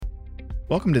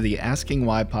Welcome to the Asking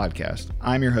Why podcast.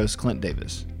 I'm your host, Clint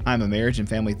Davis. I'm a marriage and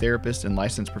family therapist and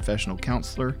licensed professional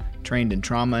counselor trained in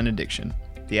trauma and addiction.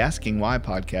 The Asking Why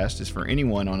podcast is for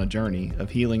anyone on a journey of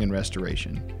healing and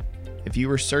restoration. If you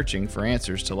are searching for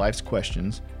answers to life's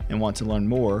questions and want to learn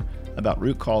more about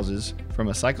root causes from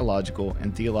a psychological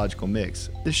and theological mix,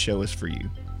 this show is for you.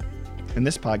 In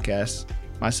this podcast,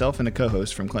 myself and a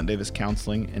co-host from Clint Davis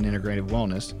Counseling and Integrative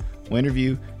Wellness will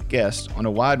interview guests on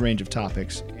a wide range of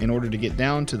topics in order to get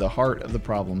down to the heart of the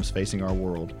problems facing our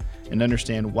world and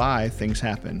understand why things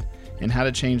happen and how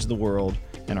to change the world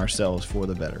and ourselves for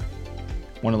the better.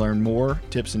 Want to learn more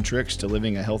tips and tricks to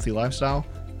living a healthy lifestyle?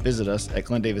 Visit us at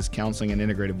Clint Davis Counseling and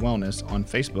Integrative Wellness on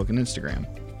Facebook and Instagram.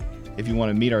 If you want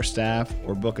to meet our staff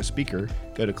or book a speaker,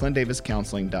 go to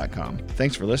clintdaviscounseling.com.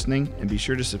 Thanks for listening and be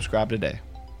sure to subscribe today.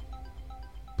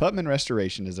 Putman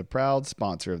Restoration is a proud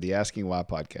sponsor of the Asking Why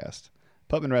podcast.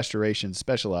 Putman Restoration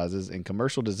specializes in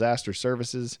commercial disaster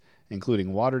services,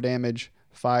 including water damage,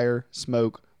 fire,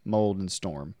 smoke, mold, and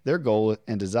storm. Their goal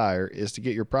and desire is to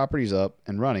get your properties up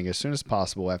and running as soon as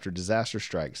possible after disaster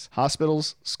strikes.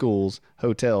 Hospitals, schools,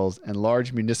 hotels, and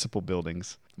large municipal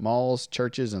buildings. Malls,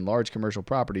 churches, and large commercial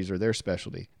properties are their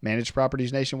specialty. Managed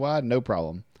properties nationwide? No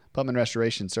problem. Putman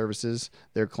Restoration services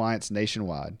their clients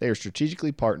nationwide. They are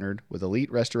strategically partnered with elite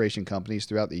restoration companies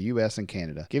throughout the U.S. and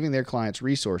Canada, giving their clients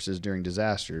resources during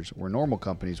disasters where normal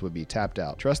companies would be tapped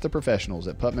out. Trust the professionals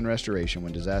at Putman Restoration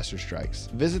when disaster strikes.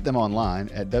 Visit them online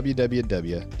at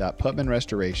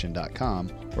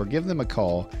www.putmanrestoration.com or give them a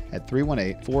call at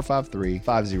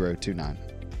 318-453-5029.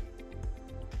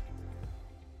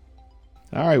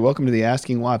 All right, welcome to the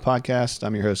Asking Why podcast.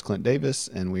 I'm your host, Clint Davis,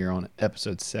 and we are on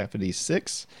episode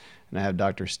 76. And I have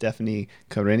Dr. Stephanie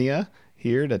Carenia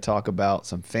here to talk about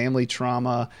some family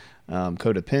trauma,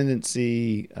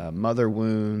 codependency, mother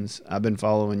wounds. I've been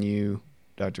following you,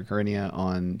 Dr. Carenia,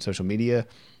 on social media.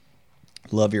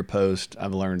 Love your post.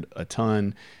 I've learned a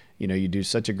ton. You know, you do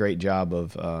such a great job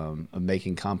of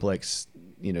making complex,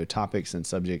 topics and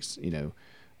subjects,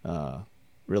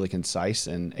 really concise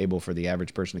and able for the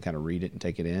average person to kind of read it and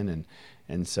take it in.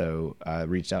 And so I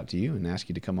reached out to you and asked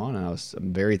you to come on. And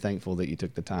I'm very thankful that you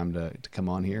took the time to come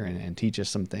on here and teach us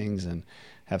some things and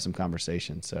have some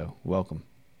conversation. So welcome.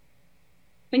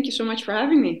 Thank you so much for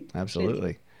having me.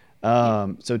 Absolutely.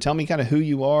 So tell me kind of who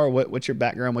you are, what's your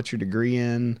background, what's your degree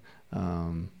in?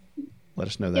 Let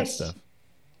us know that stuff.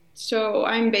 So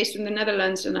I'm based in the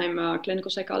Netherlands and I'm a clinical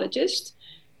psychologist.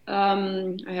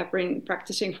 I have been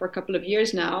practicing for a couple of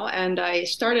years now, and I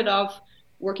started off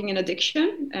working in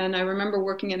addiction. And I remember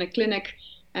working in a clinic,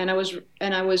 and I was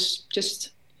just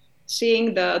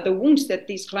seeing the wounds that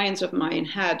these clients of mine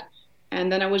had.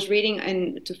 And then I was reading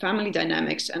into family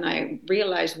dynamics, and I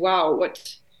realized, wow,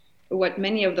 what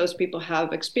many of those people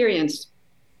have experienced.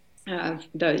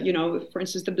 For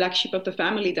instance, the black sheep of the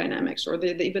family dynamics, or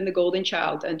even the golden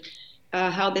child, and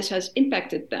how this has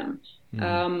impacted them.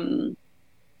 Mm-hmm.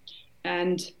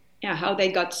 And how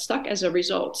they got stuck as a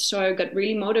result. So I got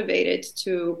really motivated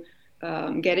to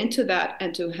get into that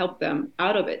and to help them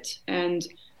out of it. And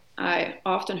I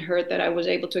often heard that I was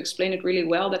able to explain it really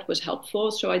well. That was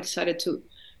helpful. So I decided to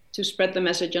spread the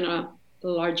message on a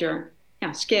larger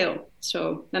scale.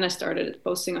 So then I started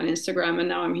posting on Instagram, and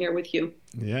now I'm here with you.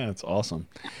 Yeah, that's awesome.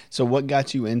 So what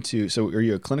got you into, so are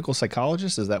you a clinical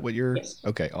psychologist? Is that what you're? Yes.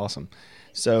 Okay, awesome.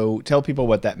 So tell people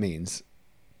what that means.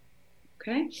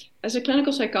 Okay. As a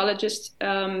clinical psychologist,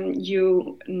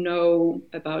 you know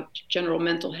about general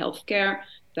mental health care,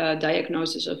 the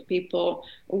diagnosis of people,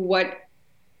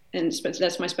 and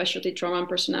that's my specialty, trauma and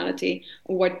personality,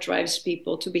 what drives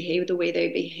people to behave the way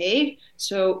they behave,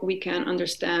 so we can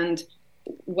understand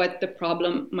what the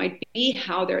problem might be,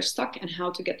 how they're stuck, and how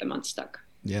to get them unstuck.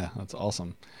 Yeah, that's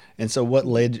awesome. And so what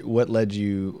led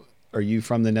you, are you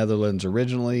from the Netherlands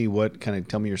originally?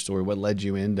 Tell me your story. What led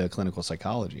you into clinical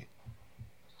psychology?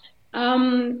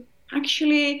 I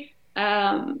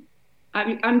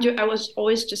was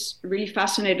always just really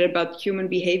fascinated about human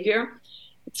behavior.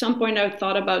 At some point, I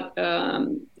thought about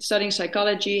studying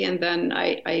psychology, and then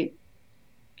I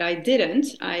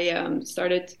didn't. I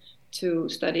started to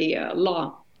study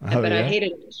law, but I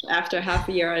hated it. After half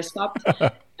a year, I stopped,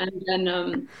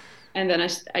 and then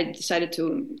I decided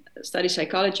to study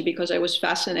psychology because I was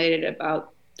fascinated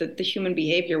about the human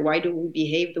behavior. Why do we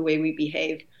behave the way we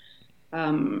behave?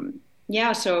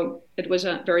 So it was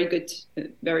a very good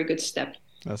step.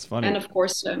 That's funny. And of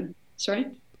course, sorry?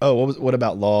 Oh, what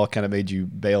about law kind of made you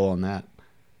bail on that?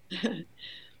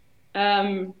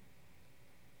 There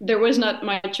was not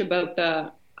much about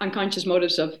the unconscious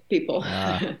motives of people,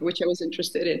 which I was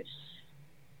interested in.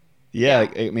 Yeah,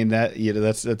 I mean that,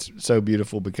 that's so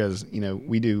beautiful because,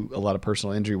 we do a lot of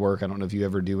personal injury work. I don't know if you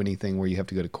ever do anything where you have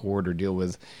to go to court or deal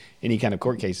with any kind of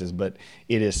court cases, but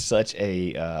it is such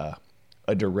a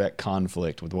direct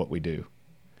conflict with what we do.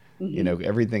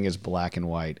 Everything is black and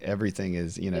white. Everything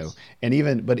is, Yes. and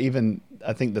even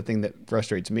I think the thing that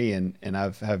frustrates me, and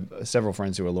I've have several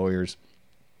friends who are lawyers,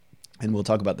 and we'll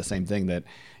talk about the same thing, that,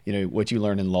 what you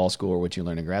learn in law school or what you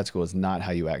learn in grad school is not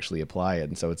how you actually apply it.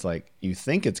 And so it's like, you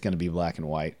think it's going to be black and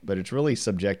white, but it's really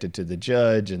subjected to the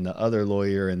judge and the other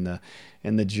lawyer and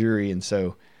the jury. And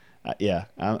so,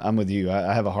 I'm with you.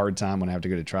 I have a hard time when I have to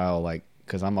go to trial, like,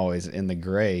 cause I'm always in the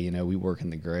gray, we work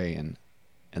in the gray, and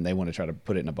they want to try to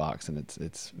put it in a box, and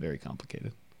it's very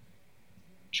complicated.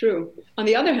 True. On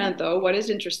the other hand, though, what is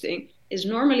interesting is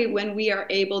normally when we are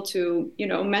able to,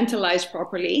 mentalize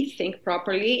properly, think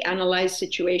properly, analyze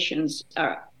situations,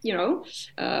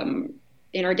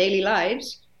 in our daily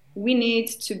lives, we need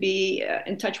to be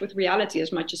in touch with reality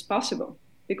as much as possible,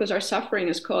 because our suffering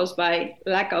is caused by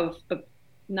lack of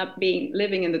not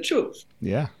living in the truth.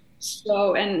 Yeah.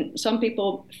 So, and some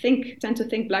people tend to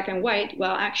think black and white.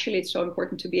 Well, actually, it's so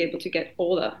important to be able to get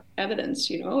all the evidence,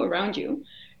 around you,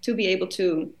 to be able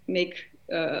to make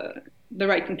the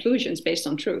right conclusions based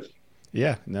on truth.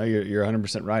 Yeah, no, you're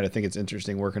 100% right. I think it's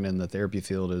interesting working in the therapy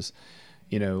field is,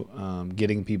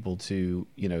 getting people to,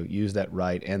 use that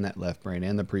right and that left brain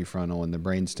and the prefrontal and the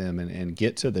brainstem and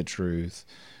get to the truth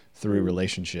through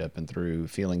relationship and through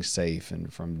feeling safe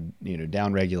and from,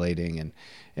 down regulating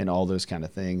and all those kind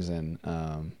of things. And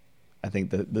I think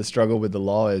the struggle with the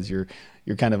law is you're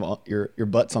kind of your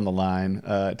butt's on the line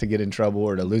to get in trouble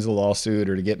or to lose a lawsuit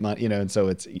or to get money, and so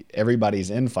it's everybody's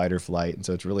in fight or flight, and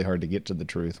so it's really hard to get to the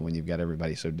truth when you've got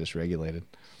everybody so dysregulated.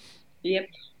 Yep.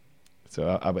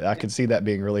 So I could see that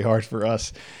being really hard for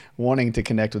us, wanting to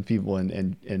connect with people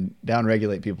and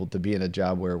down-regulate people, to be in a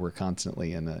job where we're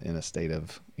constantly in a state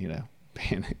of,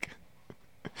 panic.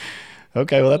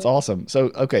 Okay, well, that's awesome. So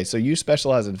you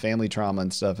specialize in family trauma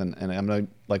and stuff, and I'm going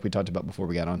to, like we talked about before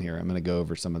we got on here, I'm going to go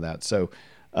over some of that. So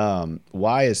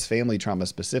why is family trauma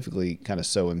specifically kind of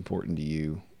so important to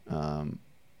you,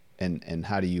 and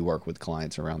how do you work with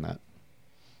clients around that?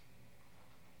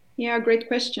 Yeah, great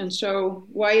question. So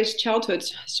why is childhood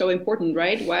so important,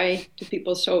 right? Why do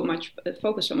people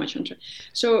focus so much on it?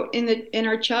 So in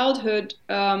our childhood,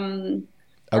 I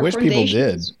wish people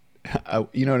did.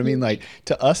 You know what I mean? Like,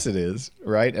 to us it is,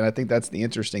 right? And I think that's the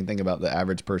interesting thing about the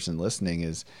average person listening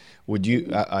is,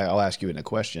 I'll ask you in a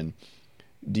question.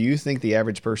 Do you think the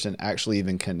average person actually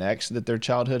even connects that their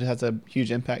childhood has a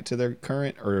huge impact to their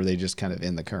current, or are they just kind of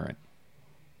in the current?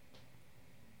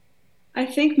 I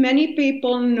think many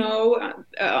people know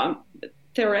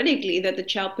theoretically that the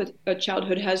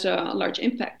childhood has a large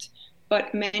impact,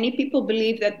 but many people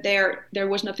believe that there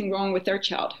was nothing wrong with their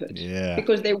childhood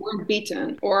because they weren't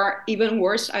beaten, or even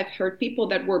worse, I've heard people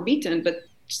that were beaten but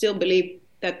still believe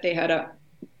that they had a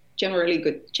generally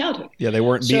good childhood. Yeah, they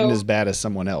weren't beaten as bad as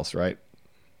someone else, right?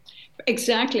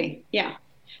 Exactly. Yeah.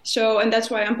 So, and that's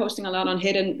why I'm posting a lot on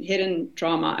hidden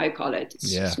trauma, I call it.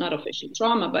 It's not official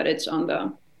trauma, but it's on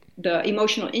the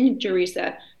emotional injuries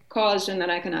that cause, and then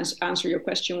I can answer your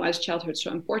question, why is childhood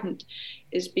so important,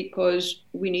 is because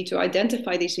we need to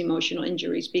identify these emotional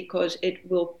injuries, because it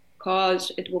will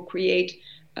create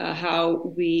how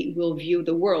we will view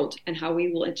the world and how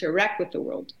we will interact with the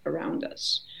world around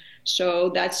us. So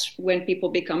that's when people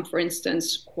become, for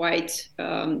instance, quite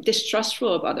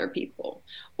distrustful of other people,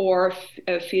 or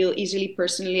feel easily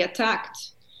personally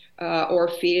attacked, or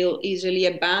feel easily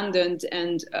abandoned,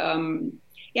 and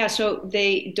so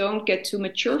they don't get to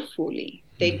mature fully.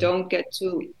 They don't get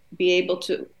to be able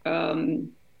to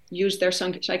use their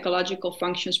psychological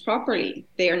functions properly.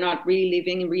 They are not really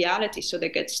living in reality, so they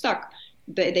get stuck.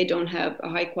 They don't have a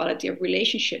high quality of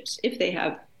relationships if they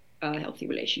have healthy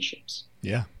relationships.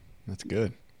 Yeah, that's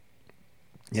good.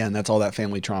 Yeah, and that's all that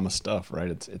family trauma stuff, right?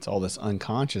 It's all this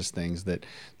unconscious things that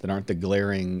aren't the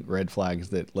glaring red flags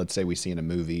that, let's say, we see in a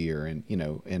movie or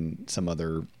in some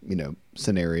other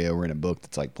scenario or in a book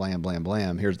that's like blam blam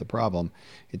blam. Here's the problem.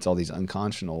 It's all these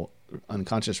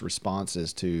unconscious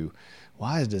responses to,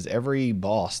 why does every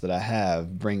boss that I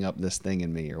have bring up this thing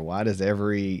in me, or why does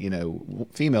every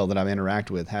female that I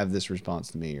interact with have this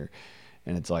response to me,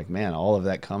 and it's like, man, all of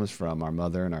that comes from our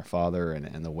mother and our father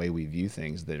and the way we view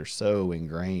things that are so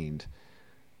ingrained.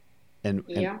 And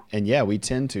we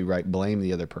tend to blame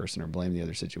the other person or blame the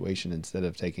other situation instead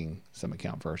of taking some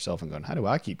account for ourselves and going, how do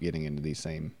I keep getting into these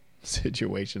same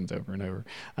situations over and over?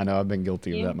 I know I've been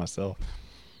guilty of that myself.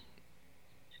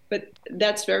 But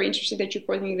that's very interesting that you're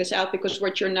pointing this out, because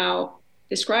what you're now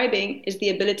describing is the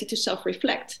ability to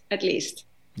self-reflect, at least.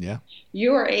 Yeah.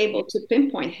 You are able to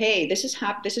pinpoint, hey, this is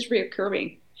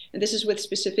reoccurring, and this is in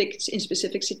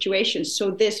specific situations.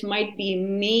 So this might be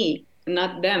me,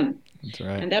 not them. That's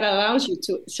right. And that allows you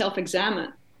to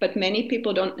self-examine. But many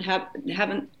people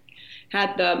haven't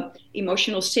had the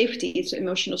emotional safety,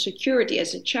 emotional security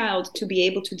as a child to be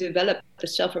able to develop the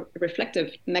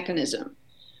self-reflective mechanism.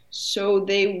 So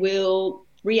they will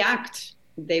react.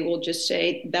 They will just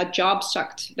say, that job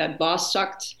sucked, that boss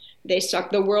sucked, they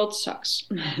suck, the world sucks.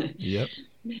 Yep.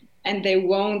 And they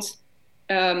won't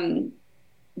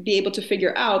be able to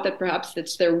figure out that perhaps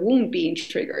that's their wound being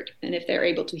triggered. And if they're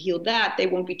able to heal that, they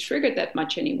won't be triggered that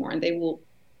much anymore, and they will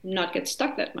not get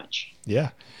stuck that much. Yeah.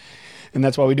 And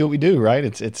that's why we do what we do, right?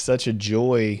 It's such a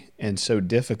joy and so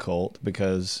difficult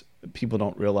because people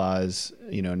don't realize,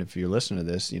 and if you're listening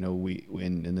to this,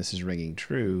 and this is ringing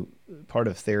true, part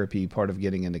of therapy, part of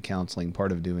getting into counseling,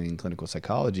 part of doing clinical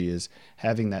psychology is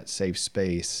having that safe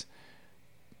space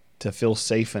to feel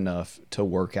safe enough to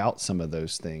work out some of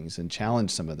those things and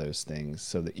challenge some of those things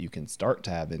so that you can start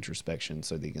to have introspection,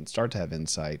 so that you can start to have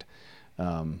insight.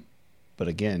 But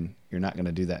again, you're not going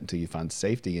to do that until you find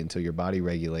safety, until your body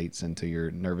regulates, until your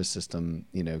nervous system,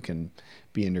 can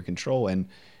be under control. And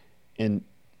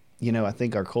I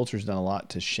think our culture's done a lot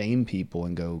to shame people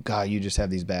and go, God, you just have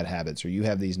these bad habits, or you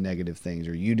have these negative things,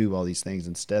 or you do all these things,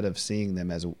 instead of seeing them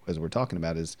as we're talking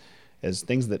about as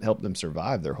things that help them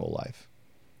survive their whole life.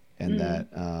 And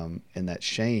that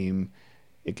shame,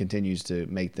 it continues to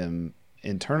make them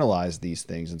internalize these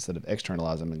things instead of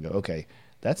externalize them and go, okay,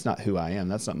 that's not who I am.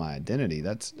 That's not my identity.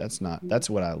 That's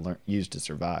what I used to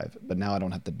survive. But now I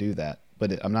don't have to do that.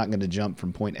 But I'm not going to jump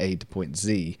from point A to point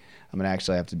Z. I'm going to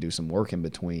actually have to do some work in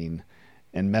between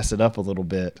and mess it up a little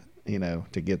bit,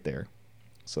 to get there.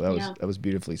 So that was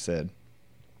beautifully said.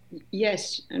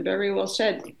 Yes, and very well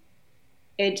said.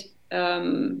 It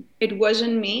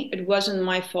wasn't me. It wasn't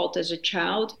my fault as a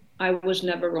child. I was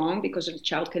never wrong, because a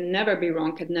child can never be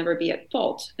wrong, can never be at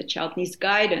fault. A child needs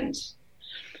guidance.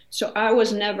 So I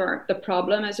was never the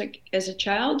problem as a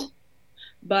child,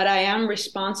 but I am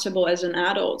responsible as an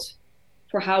adult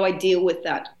for how I deal with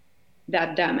that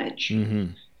damage. Mm-hmm.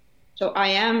 So I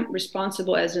am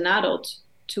responsible as an adult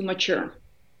to mature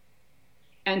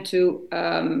and to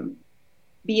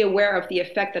be aware of the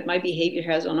effect that my behavior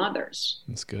has on others.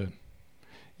 That's good.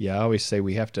 Yeah, I always say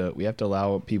we have to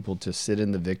allow people to sit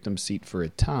in the victim seat for a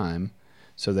time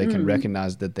so they can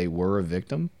recognize that they were a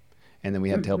victim. And then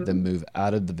we have to help them move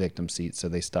out of the victim seat so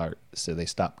they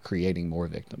stop creating more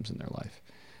victims in their life.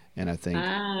 And I think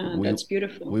that's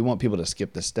beautiful. We want people to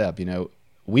skip the step.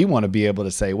 We want to be able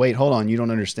to say, wait, hold on, you don't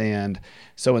understand.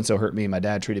 So-and-so hurt me. My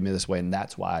dad treated me this way, and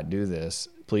that's why I do this.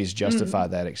 Please justify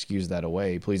that, excuse that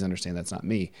away. Please understand that's not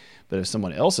me. But if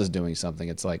someone else is doing something,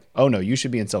 it's like, oh no, you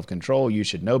should be in self-control. You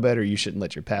should know better. You shouldn't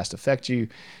let your past affect you.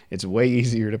 It's way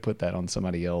easier to put that on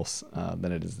somebody else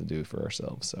than it is to do for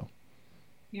ourselves. So.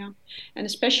 Yeah. And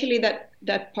especially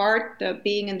that part, the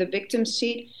being in the victim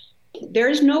seat, there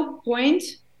is no point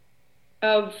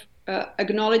of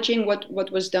acknowledging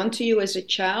what was done to you as a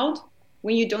child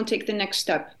when you don't take the next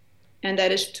step. And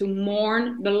that is to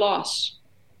mourn the loss,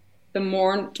 to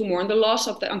mourn the loss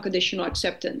of the unconditional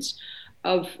acceptance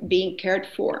of being cared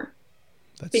for.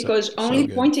 That's because only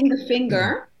pointing the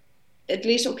finger, at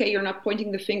least, okay, you're not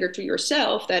pointing the finger to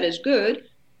yourself. That is good.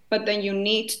 But then you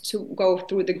need to go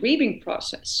through the grieving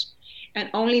process. And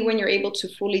only when you're able to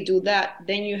fully do that,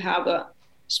 then you have a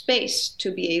space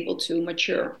to be able to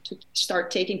mature, to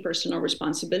start taking personal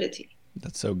responsibility.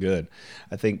 That's so good.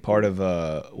 I think part of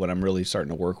what I'm really starting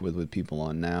to work with people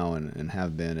on now and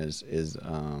have been is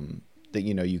that,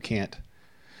 you can't,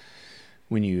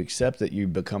 when you accept that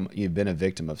you've been a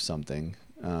victim of something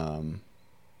and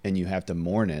you have to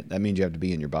mourn it, that means you have to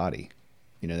be in your body.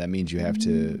 That means you have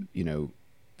to,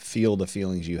 feel the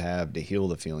feelings you have, to heal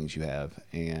the feelings you have.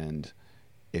 And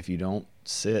if you don't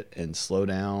sit and slow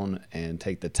down and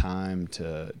take the time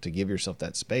to give yourself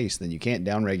that space, then you can't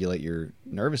downregulate your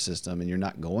nervous system, and you're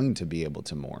not going to be able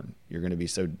to mourn. You're going to be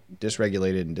so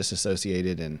dysregulated and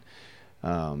disassociated. And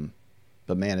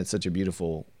but man, it's such a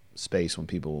beautiful space when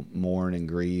people mourn and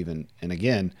grieve. And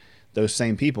again, those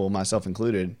same people, myself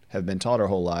included, have been taught our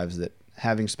whole lives that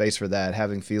having space for that,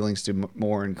 having feelings to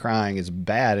mourn, crying is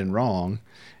bad and wrong.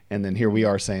 And then here we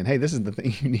are saying, hey, this is the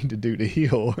thing you need to do to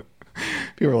heal.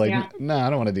 People are like, no, I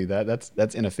don't want to do that.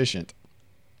 That's inefficient.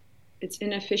 It's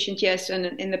inefficient, yes. And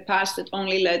in the past, it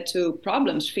only led to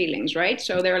problems, feelings, right?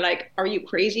 So they're like, are you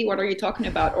crazy? What are you talking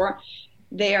about? Or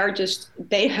they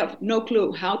have no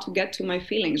clue how to get to my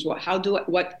feelings.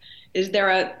 What is there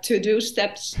a to-do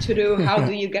steps to do? How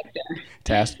do you get there?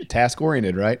 Task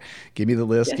oriented, right? Give me the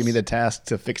list, Give me the task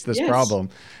to fix this problem.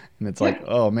 And it's like,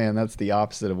 oh man, that's the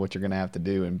opposite of what you're going to have to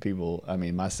do. And people, I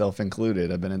mean, myself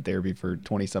included, I've been in therapy for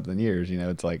 20 something years.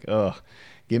 It's like, oh,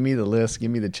 give me the list, give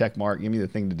me the check mark, give me the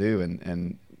thing to do.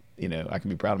 And, I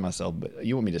can be proud of myself, but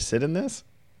you want me to sit in this?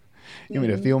 You want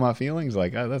me to feel my feelings?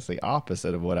 Like, oh, that's the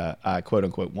opposite of what I quote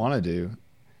unquote want to do.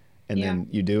 And then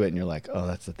you do it and you're like, oh,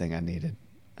 that's the thing I needed.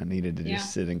 I needed to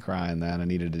just sit and cry in that. I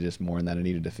needed to just mourn that. I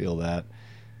needed to feel that.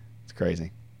 It's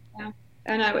crazy. Yeah.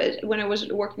 And when I was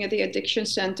working at the addiction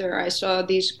center, I saw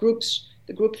these groups,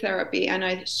 the group therapy, and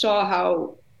I saw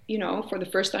how, for the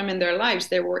first time in their lives,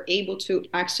 they were able to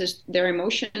access their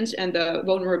emotions and the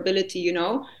vulnerability,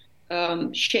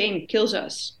 shame kills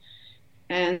us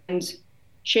and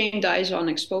shame dies on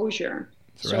exposure.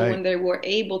 That's so right. When they were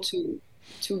able to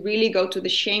really go to the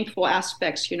shameful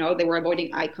aspects, they were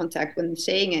avoiding eye contact when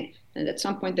saying it. And at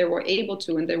some point they were able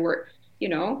to, and they were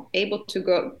able to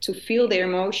go to feel their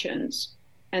emotions.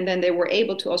 And then they were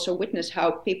able to also witness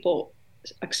how people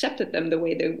accepted them the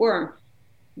way they were.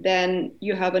 Then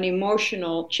you have an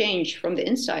emotional change from the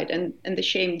inside, and the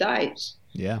shame dies.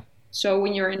 Yeah. So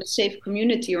when you're in a safe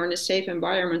community or in a safe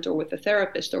environment or with a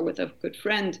therapist or with a good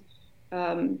friend,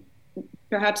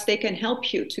 perhaps they can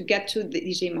help you to get to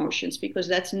these emotions, because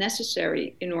that's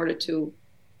necessary in order to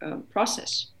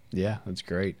process. Yeah, that's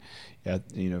great. Yeah,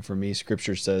 for me,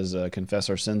 Scripture says, confess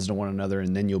our sins to one another,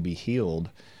 and then you'll be healed.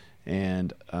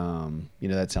 And,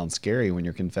 that sounds scary when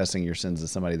you're confessing your sins to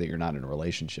somebody that you're not in a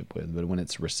relationship with. But when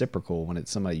it's reciprocal, when it's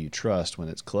somebody you trust, when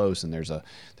it's close, and there's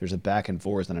a back and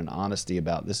forth and an honesty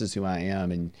about this is who I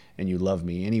am, and you love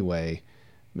me anyway,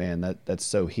 man, that's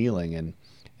so healing. And,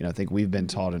 I think we've been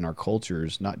taught in our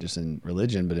cultures, not just in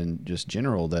religion, but in just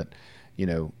general, that,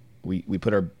 we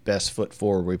put our best foot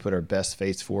forward, we put our best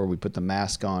face forward, we put the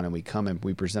mask on, and we come and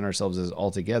we present ourselves as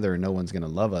all together, and no one's going to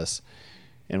love us.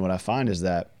 And what I find is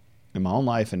that in my own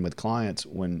life and with clients,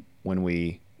 when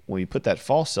we put that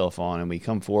false self on and we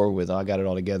come forward with, oh, I got it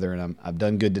all together and I've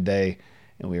done good today,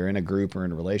 and we are in a group or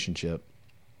in a relationship,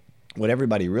 what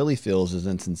everybody really feels is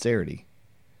insincerity,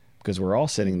 because we're all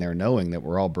sitting there knowing that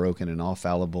we're all broken and all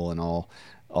fallible and all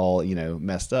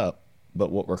messed up.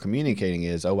 But what we're communicating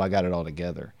is, oh, I got it all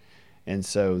together. And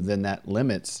so then that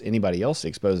limits anybody else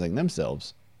exposing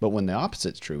themselves. But when the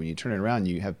opposite's true, when you turn it around,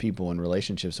 you have people in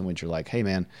relationships in which you're like, hey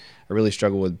man, I really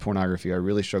struggle with pornography. I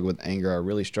really struggle with anger. I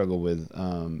really struggle with,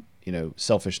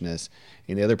 selfishness.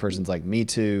 And the other person's like, me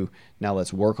too. Now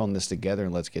let's work on this together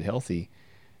and let's get healthy.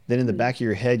 Then in the back of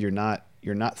your head, you're not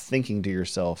thinking to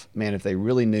yourself, man, if they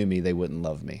really knew me, they wouldn't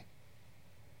love me,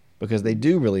 because they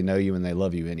do really know you and they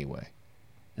love you anyway.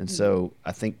 And so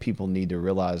I think people need to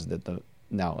realize that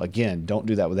now again, don't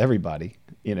do that with everybody,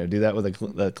 do that with a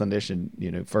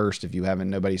clinician, first, if you haven't,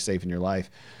 nobody's safe in your life,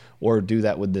 or do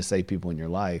that with the safe people in your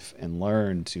life and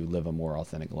learn to live a more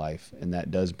authentic life. And that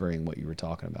does bring what you were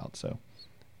talking about. So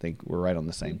I think we're right on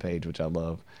the same page, which I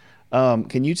love.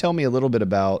 Can you tell me a little bit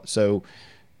about, so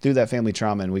through that family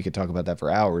trauma, and we could talk about that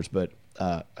for hours, but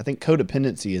I think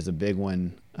codependency is a big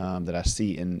one that I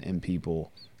see in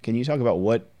people. Can you talk about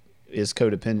what is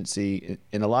codependency?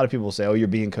 And a lot of people say, oh, you're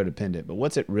being codependent, but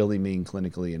what's it really mean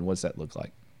clinically, and what's that look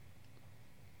like?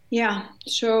 Yeah,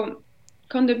 so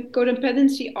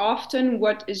codependency, often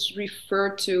what is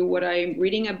referred to, what I'm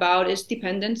reading about, is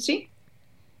dependency.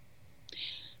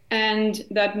 And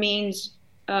that means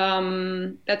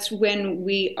that's when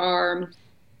we are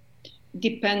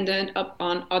dependent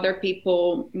upon other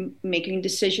people making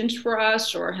decisions for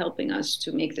us or helping us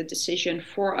to make the decision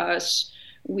for us.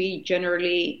 We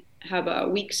generally have a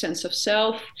weak sense of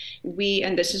self.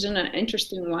 And this is an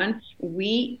interesting one,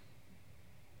 we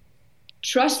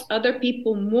trust other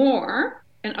people more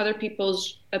and other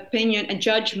people's opinion and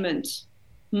judgment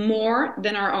more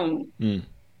than our own.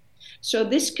 So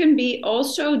this can be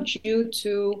also due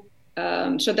to,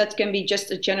 so that can be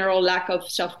just a general lack of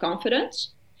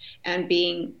self-confidence, and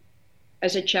being,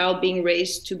 as a child, being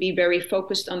raised to be very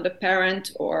focused on the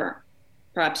parent, or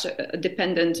perhaps a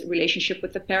dependent relationship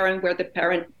with the parent, where the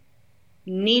parent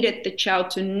needed the child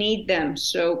to need them,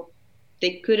 so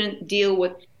they couldn't deal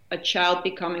with a child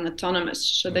becoming autonomous.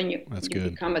 So then you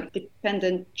become a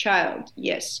dependent child.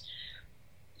 Yes.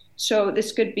 So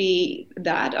this could be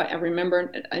that. I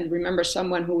remember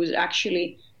someone who was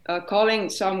actually calling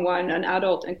someone, an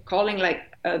adult, and calling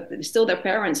still their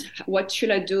parents. What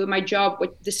should I do with my job?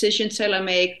 What decisions shall I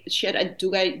make?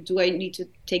 Do I need to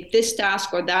take this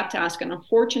task or that task? And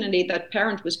unfortunately, that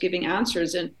parent was giving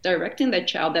answers and directing that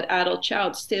child. That adult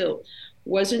child still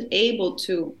wasn't able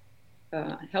to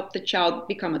help the child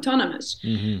become autonomous.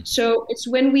 Mm-hmm. So it's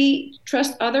when we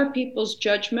trust other people's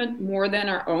judgment more than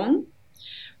our own,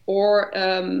 or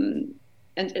and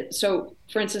so,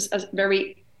 for instance, a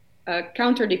very a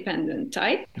counter-dependent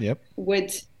type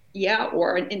Yep.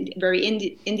 or very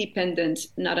independent,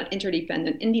 not an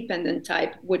interdependent, independent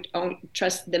type would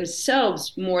trust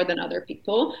themselves more than other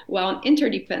people, while an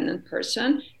interdependent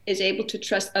person is able to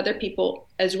trust other people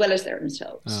as well as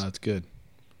themselves. Oh, that's good.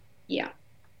 Yeah.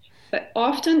 But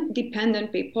often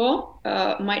dependent people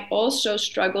might also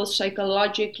struggle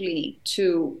psychologically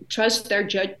to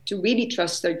really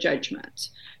trust their judgment.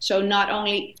 So not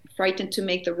only frightened to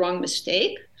make the wrong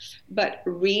mistake, but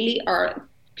really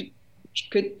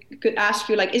could ask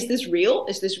you, like, is this real?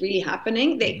 Is this really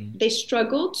happening? They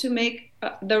struggle to make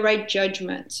the right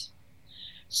judgment.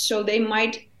 So they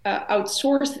might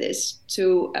outsource this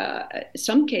to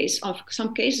some cases,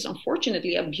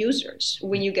 unfortunately, abusers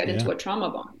when you get into a trauma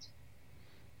bond.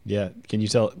 Yeah. Can you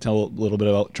tell a little bit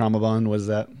about trauma bond? What is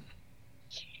that?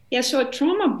 Yeah. So a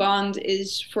trauma bond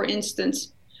is, for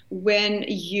instance, when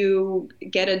you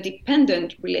get a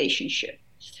dependent relationship.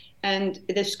 And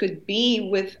this could be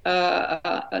with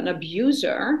an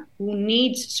abuser who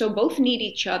both need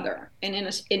each other. And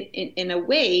in a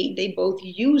way, they both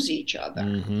use each other.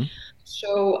 Mm-hmm.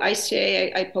 So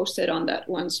I posted on that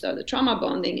once, the trauma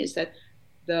bonding is that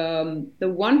the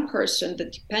one person, the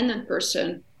dependent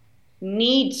person,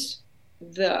 needs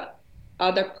the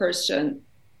other person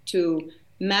to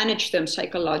manage them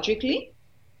psychologically,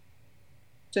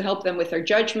 to help them with their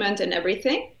judgment and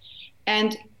everything.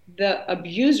 And the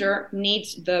abuser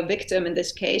needs the victim, in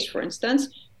this case, for instance,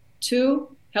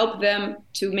 to help them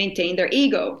to maintain their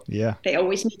ego. Yeah. They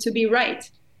always need to be right.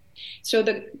 So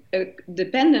the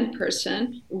dependent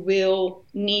person will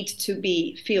need to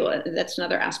feel, that's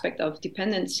another aspect of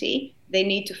dependency. They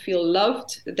need to feel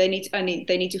loved. They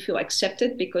need to feel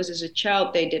accepted, because as a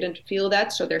child they didn't feel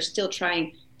that. So they're still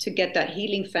trying to get that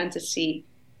healing fantasy,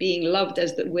 being loved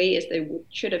as the way as they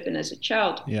should have been as a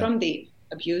child from the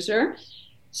abuser.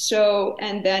 So,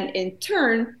 and then in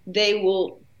turn, they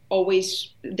will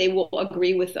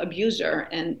agree with the abuser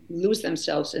and lose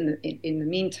themselves in the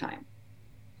meantime.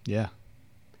 Yeah.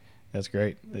 That's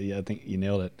great. Yeah, I think you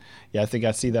nailed it. Yeah, I think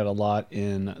I see that a lot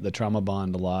in the trauma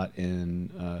bond, a lot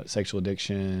in sexual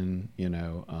addiction.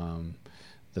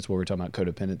 That's what we're talking about,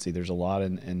 codependency. There's a lot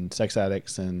in sex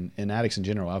addicts and addicts in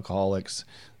general, alcoholics.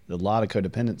 A lot of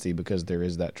codependency because there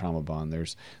is that trauma bond.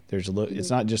 It's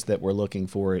not just that we're looking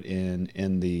for it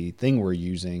in the thing we're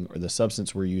using or the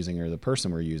substance we're using or the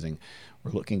person we're using.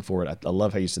 We're looking for it. I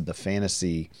love how you said the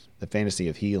fantasy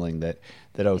of healing, that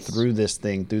through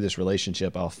this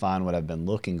relationship, I'll find what I've been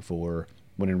looking for,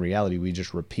 when in reality, we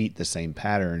just repeat the same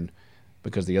pattern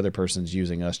because the other person's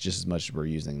using us just as much as we're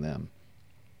using them.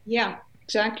 Yeah.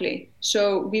 Exactly.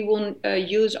 So we will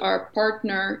use our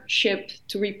partnership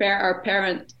to repair our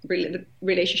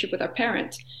relationship with our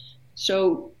parent.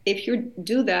 So if you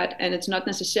do that, and it's not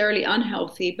necessarily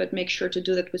unhealthy, but make sure to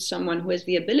do that with someone who has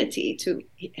the ability to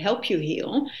help you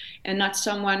heal, and not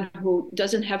someone who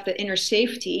doesn't have the inner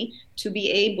safety to be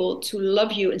able to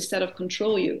love you instead of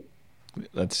control you.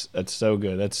 That's so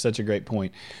good. That's such a great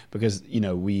point, because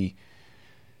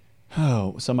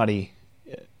somebody.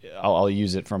 I'll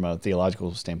use it from a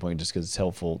theological standpoint just because it's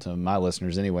helpful to my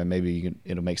listeners anyway. Maybe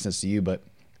it'll make sense to you, but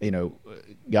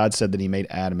God said that He made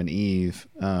Adam and Eve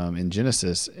in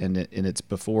Genesis, and it's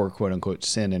before quote unquote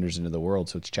sin enters into the world.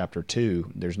 So it's chapter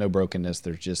 2. There's no brokenness.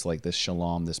 There's just like this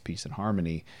shalom, this peace and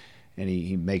harmony. And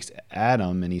He makes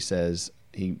Adam, and He says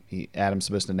Adam's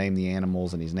supposed to name the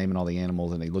animals, and he's naming all the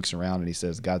animals, and he looks around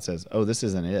and God says, oh, this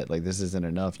isn't it. Like, this isn't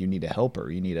enough. You need a helper.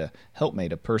 You need a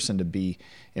helpmate, a person to be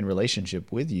in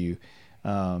relationship with you.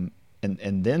 And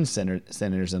then sin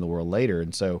enters in the world later.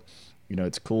 And so,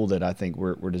 it's cool that I think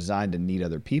we're designed to need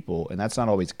other people, and that's not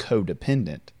always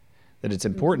codependent, that it's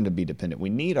important to be dependent. We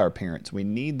need our parents. We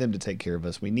need them to take care of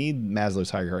us. We need Maslow's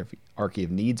hierarchy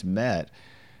of needs met.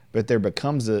 But there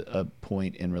becomes a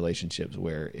point in relationships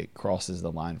where it crosses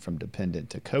the line from dependent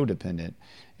to codependent,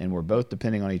 and we're both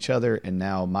depending on each other. And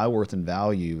now my worth and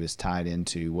value is tied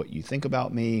into what you think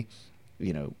about me,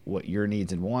 what your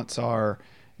needs and wants are.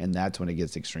 And that's when it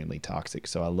gets extremely toxic.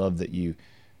 So I love that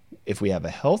if we have a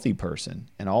healthy person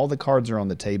and all the cards are on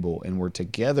the table and we're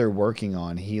together working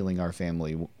on healing our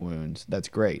family wounds, that's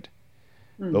great.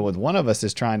 But with one of us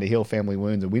is trying to heal family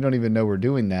wounds and we don't even know we're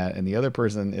doing that, and the other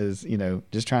person is,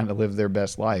 just trying to live their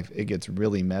best life, it gets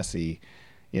really messy,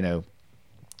 and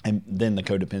then the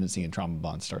codependency and trauma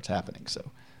bond starts happening.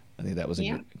 So I think that was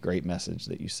a great message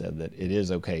that you said, that it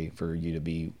is okay for you to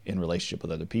be in relationship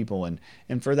with other people and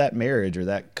for that marriage or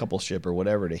that coupleship or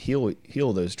whatever to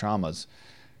heal those traumas.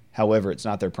 However, it's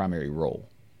not their primary role.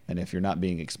 And if you're not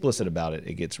being explicit about it,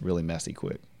 it gets really messy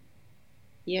quick.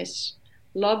 Yes.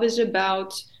 Love is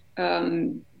about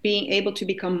being able to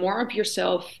become more of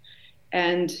yourself,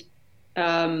 and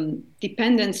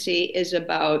dependency is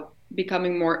about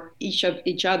becoming more each of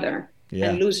each other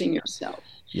and losing yourself.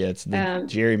 Yeah, it's the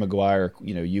Jerry Maguire,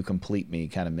 you complete me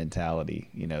kind of mentality.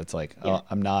 It's like, oh,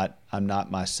 I'm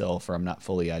not myself, or I'm not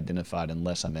fully identified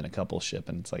unless I'm in a coupleship,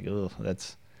 and it's like, oh,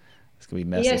 it's gonna be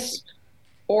messy. Yes,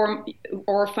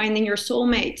 or finding your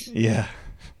soulmate. Yeah,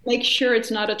 make sure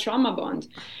it's not a trauma bond,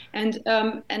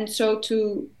 and so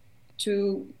to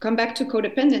come back to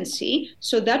codependency.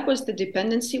 So that was the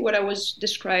dependency, what I was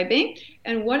describing,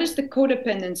 and what is the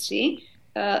codependency?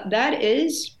 That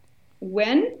is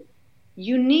when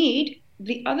you need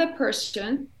the other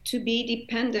person to be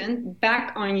dependent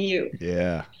back on you.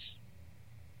 Yeah.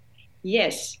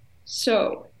 Yes.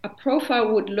 So a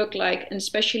profile would look like, and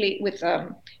especially with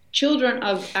children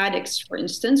of addicts, for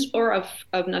instance, or of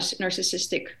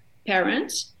narcissistic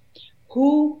parents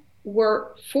who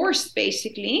were forced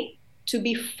basically to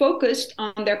be focused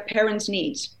on their parents'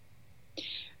 needs,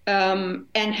 and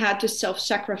had to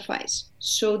self-sacrifice.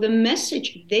 So the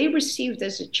message they received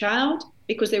as a child,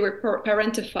 because they were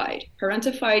parentified.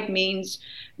 Parentified means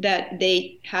that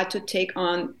they had to take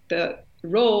on the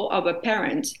role of a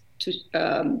parent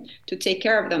to take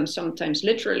care of them, sometimes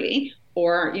literally,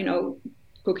 or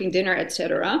cooking dinner,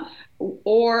 etc.,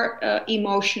 or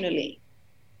emotionally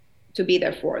to be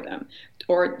there for them.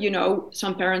 Or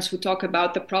some parents who talk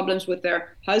about the problems with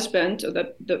their husband,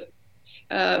 or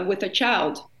with a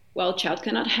child. Well, child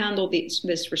cannot handle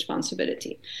this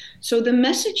responsibility. So the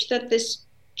message that this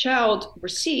child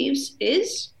receives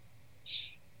is,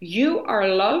 you are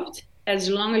loved as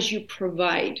long as you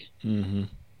provide. Mm-hmm.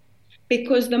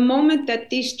 Because the moment that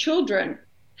these children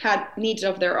had needs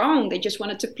of their own, they just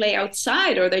wanted to play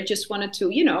outside, or they just wanted to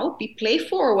be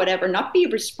playful or whatever, not be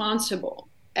responsible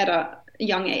at a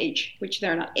young age, which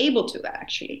they're not able to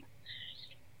actually.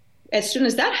 As soon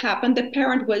as that happened, the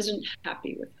parent wasn't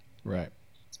happy with it. Right.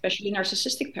 Especially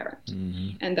narcissistic parent.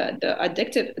 Mm-hmm. And the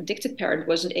addicted parent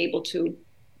wasn't able to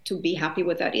be happy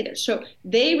with that either. So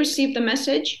they received the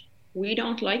message, we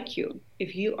don't like you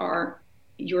if you are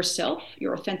yourself,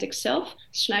 your authentic self,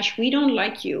 / we don't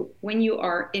like you when you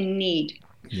are in need.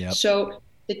 Yep. So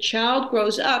the child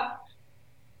grows up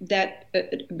that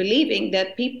believing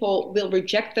that people will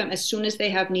reject them as soon as they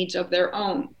have needs of their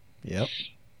own. Yep.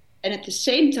 And at the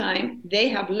same time, they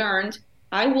have learned,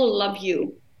 I will love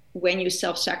you when you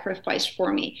self-sacrifice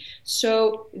for me.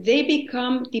 So they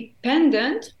become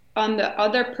dependent on the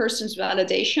other person's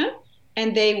validation,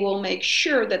 and they will make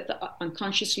sure that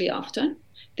unconsciously often,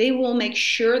 they will make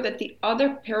sure that the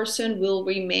other person will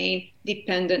remain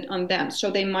dependent on them. So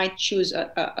they might choose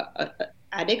a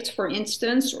addict, for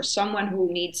instance, or someone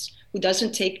who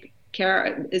doesn't take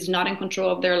care, is not in control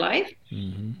of their life,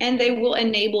 mm-hmm. and they will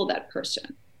enable that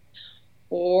person.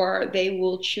 Or they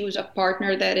will choose a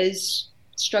partner that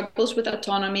struggles with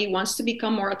autonomy, wants to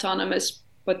become more autonomous,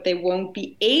 but they won't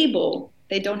be able,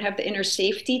 they don't have the inner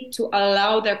safety to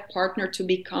allow their partner to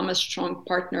become a strong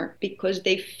partner, because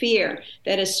they fear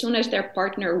that as soon as their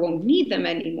partner won't need them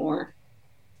anymore,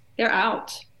 they're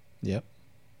out. Yep.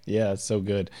 Yeah, it's so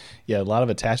good. Yeah, a lot of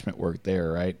attachment work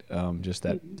there, right? Just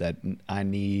that I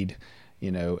need,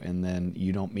 and then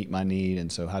you don't meet my need,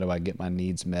 and so how do I get my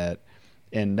needs met?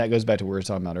 And that goes back to what we were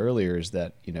talking about earlier, is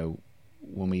that,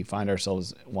 when we find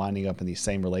ourselves winding up in these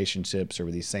same relationships, or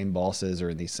with these same bosses,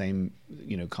 or these same,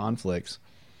 conflicts,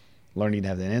 learning to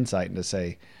have that insight and to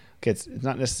say, okay, it's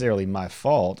not necessarily my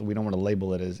fault. We don't want to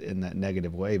label it as in that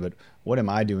negative way, but what am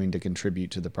I doing to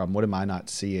contribute to the problem? What am I not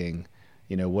seeing?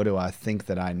 What do I think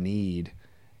that I need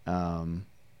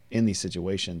in these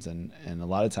situations? And a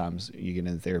lot of times you get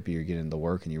into therapy, or get into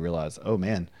work, and you realize, oh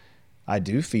man, I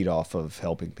do feed off of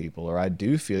helping people, or I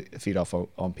do feed off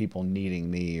on people needing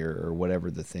me, or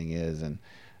whatever the thing is, and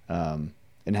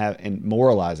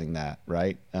moralizing that,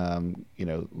 right?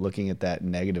 Looking at that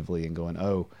negatively and going,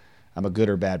 oh, I'm a good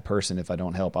or bad person if I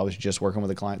don't help. I was just working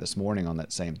with a client this morning on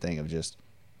that same thing of just,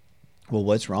 well,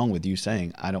 what's wrong with you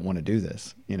saying I don't want to do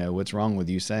this? What's wrong with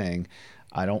you saying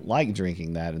I don't like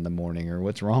drinking that in the morning? Or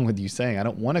what's wrong with you saying I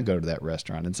don't want to go to that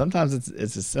restaurant? And sometimes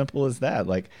it's as simple as that,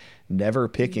 like never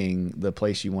picking the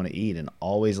place you want to eat and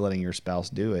always letting your spouse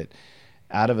do it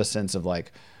out of a sense of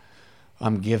like,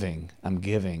 I'm giving. And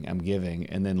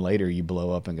then later you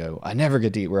blow up and go, I never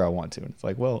get to eat where I want to. And it's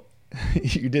like, well,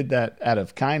 you did that out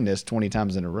of kindness 20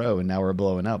 times in a row, and now we're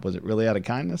blowing up. Was it really out of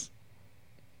kindness?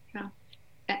 Yeah.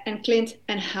 And Clint,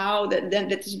 and how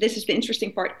this is the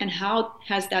interesting part, and how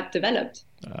has that developed?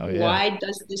 Oh, yeah. Why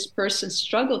does this person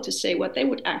struggle to say what they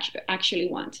would actually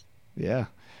want? Yeah.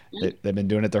 They've been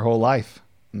doing it their whole life,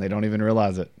 and they don't even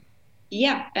realize it.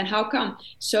 Yeah, and how come?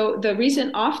 So the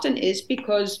reason often is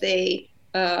because they,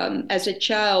 as a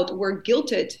child, were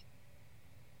guilted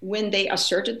when they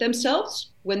asserted themselves,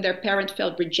 when their parent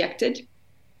felt rejected,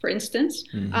 for instance.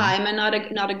 I'm not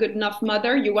a good enough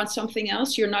mother. You want something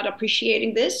else. You're not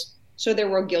appreciating this. So they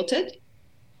were guilted.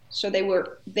 So they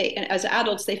as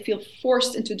adults, they feel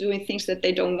forced into doing things that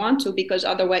they don't want to, because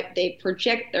otherwise they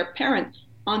project their parent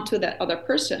onto that other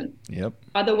person. Yep.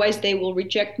 Otherwise they will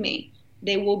reject me.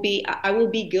 I will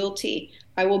be guilty.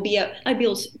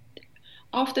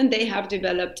 Often they have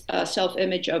developed a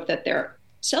self-image of that they're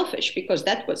selfish because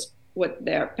that was what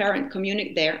their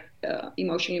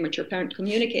emotionally mature parent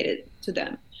communicated to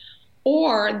them.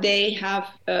 Or they have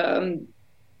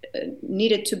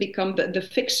needed to become the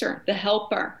fixer, the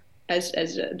helper,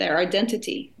 as their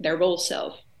identity, their role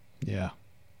self. Yeah,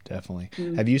 definitely.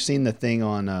 Have you seen the thing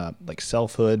on like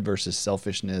selfhood versus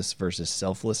selfishness versus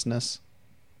selflessness?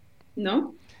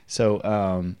 No.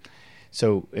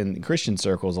 So in Christian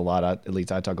circles, a lot, at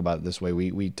least I talk about it this way.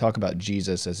 We talk about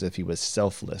Jesus as if he was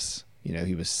selfless. You know,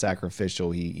 he was sacrificial.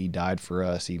 He died for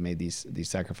us. He made these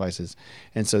sacrifices.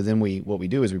 And so then what we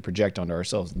do is we project onto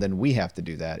ourselves. Then we have to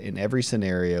do that in every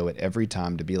scenario, at every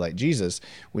time. To be like Jesus,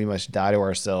 we must die to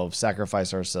ourselves,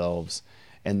 sacrifice ourselves,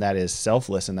 and that is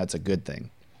selfless, and that's a good thing.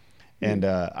 And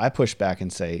I push back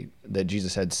and say that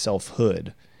Jesus had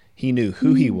selfhood. He knew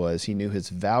who he was. He knew his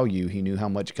value. He knew how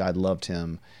much God loved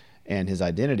him and his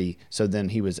identity. So then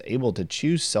he was able to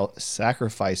choose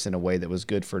sacrifice in a way that was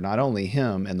good for not only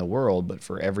him and the world, but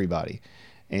for everybody.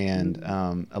 And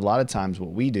a lot of times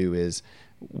what we do is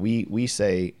we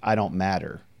say, I don't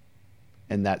matter.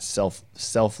 And that's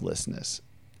selflessness.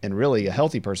 And really a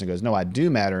healthy person goes, no, I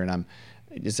do matter. And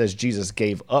it says Jesus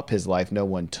gave up his life. No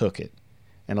one took it.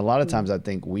 And a lot of times I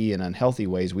think we, in unhealthy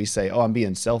ways, we say, oh, I'm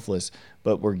being selfless,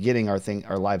 but we're getting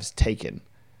our lives taken.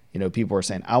 You know, people are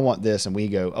saying, I want this. And we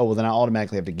go, oh, well, then I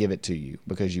automatically have to give it to you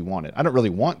because you want it. I don't really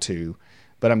want to,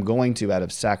 but I'm going to out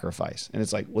of sacrifice. And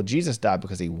it's like, well, Jesus died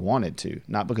because he wanted to,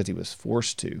 not because he was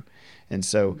forced to. And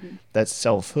so that's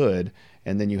selfhood.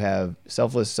 And then you have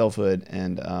selfless, selfhood,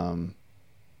 and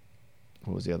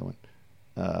what was the other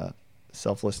one?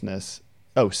 Selflessness.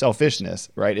 Oh, selfishness,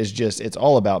 right? It's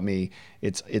all about me.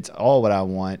 It's all what I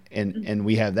want. And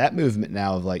we have that movement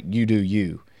now of like, you do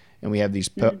you. And we have these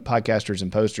podcasters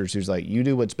and posters who's like, you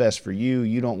do what's best for you.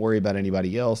 You don't worry about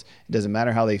anybody else. It doesn't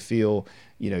matter how they feel.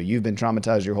 You know, you've been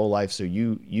traumatized your whole life. So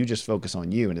you just focus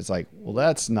on you. And it's like, well,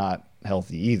 that's not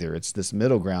healthy either. It's this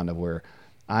middle ground of where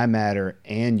I matter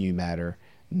and you matter.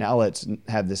 Now let's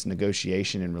have this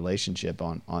negotiation and relationship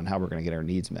on how we're going to get our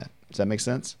needs met. Does that make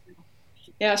sense?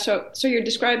 Yeah. So you're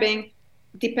describing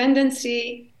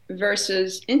dependency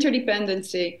versus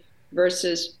interdependency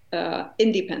versus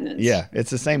independence. Yeah,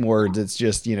 it's the same words. It's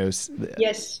just, you know,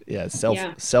 yes. Yeah,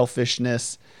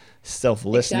 selfishness,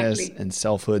 selflessness, Exactly. and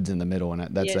selfhood's in the middle, and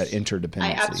that's that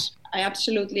interdependency. I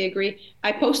absolutely agree.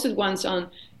 I posted once on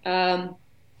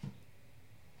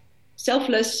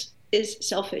selfless is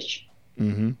selfish.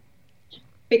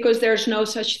 Because there's no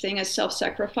such thing as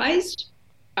self-sacrifice.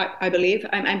 I believe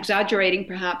I'm exaggerating,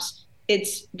 perhaps.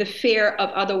 It's the fear of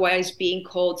otherwise being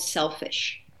called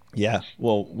selfish. Yeah.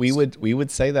 Well, we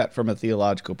would say that from a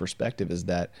theological perspective is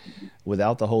that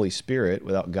without the Holy Spirit,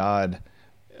 without God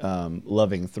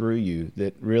loving through you,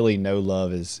 that really no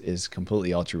love is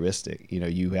completely altruistic. You know,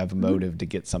 you have a motive to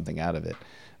get something out of it.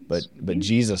 But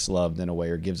Jesus loved in a way,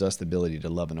 or gives us the ability to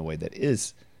love in a way that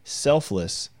is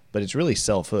selfless, but it's really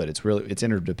selfhood. It's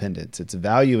interdependence. It's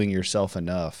valuing yourself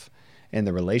enough and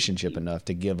the relationship enough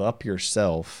to give up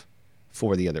yourself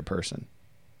for the other person.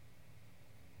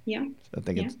 Yeah. I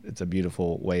think it's a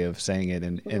beautiful way of saying it,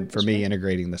 and for me,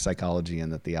 integrating the psychology and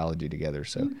the theology together.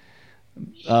 So,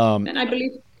 and I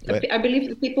believe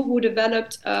the people who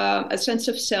developed a sense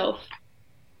of self,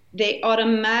 they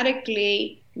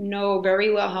automatically know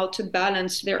very well how to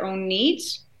balance their own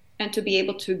needs and to be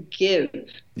able to give.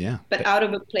 Yeah. But out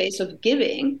of a place of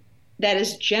giving that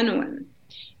is genuine.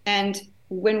 And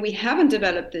when we haven't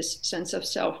developed this sense of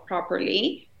self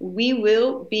properly, we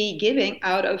will be giving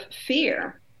out of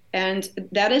fear. And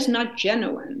that is not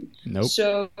genuine. Nope.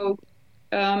 So,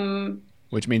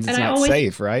 which means it's not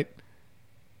safe, right?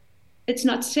 It's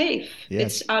not safe.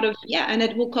 Yes. It's and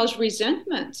it will cause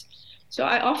resentment. So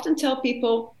I often tell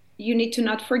people, you need to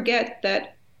not forget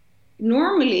that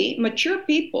normally mature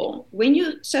people, when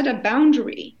you set a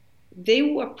boundary, they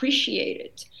will appreciate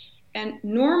it. And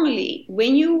normally,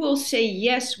 when you will say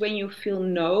yes when you feel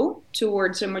no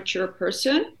towards a mature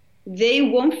person, they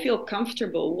won't feel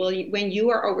comfortable when you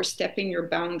are overstepping your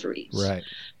boundaries. Right.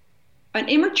 An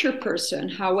immature person,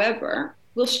 however,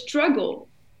 will struggle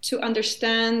to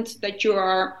understand that you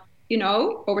are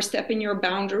overstepping your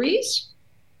boundaries.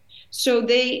 So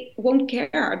they won't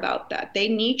care about that. They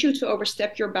need you to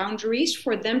overstep your boundaries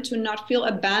for them to not feel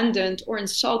abandoned or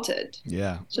insulted.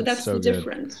 Yeah. So that's so the good.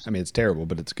 difference. I mean, it's terrible,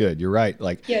 but it's good. You're right.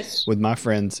 Like Yes. with my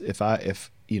friends, if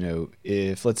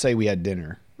let's say we had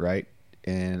dinner, right?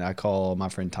 And I call my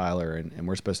friend Tyler and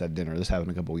we're supposed to have dinner. This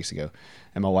happened a couple weeks ago.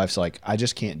 And my wife's like, I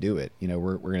just can't do it.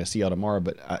 We're going to see y'all tomorrow,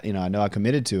 but I know I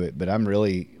committed to it, but my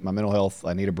mental health,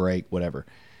 I need a break, whatever.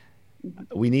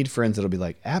 We need friends that'll be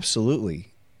like, absolutely.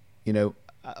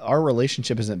 Our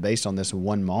relationship isn't based on this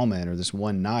one moment or this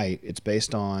one night. It's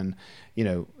based on,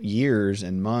 years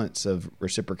and months of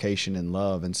reciprocation and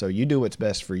love. And so you do what's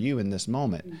best for you in this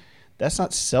moment. That's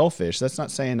not selfish. That's not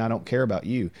saying I don't care about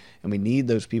you. And we need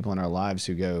those people in our lives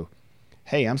who go,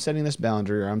 hey, I'm setting this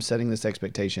boundary or I'm setting this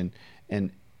expectation,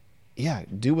 and yeah,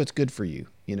 do what's good for you,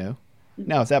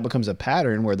 Now, if that becomes a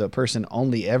pattern where the person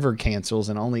only ever cancels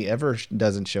and only ever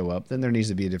doesn't show up, then there needs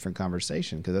to be a different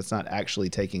conversation, because that's not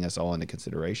actually taking us all into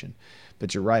consideration.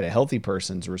 But you're right. A healthy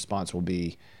person's response will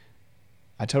be,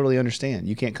 I totally understand.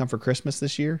 You can't come for Christmas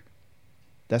this year.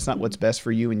 That's not what's best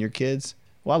for you and your kids.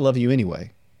 Well, I love you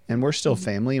anyway. And we're still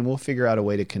family, and we'll figure out a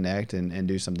way to connect and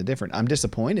do something different. I'm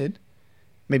disappointed.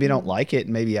 Maybe I don't like it.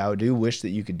 And maybe I do wish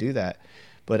that you could do that.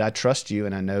 But I trust you,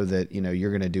 and I know that,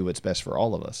 you're going to do what's best for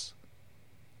all of us.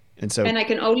 And I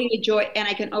can only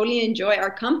enjoy our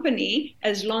company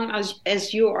as long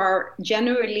as you are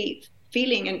genuinely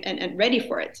feeling and ready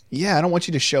for it. Yeah, I don't want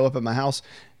you to show up at my house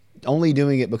only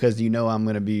doing it because I'm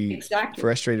going to be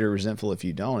frustrated or resentful if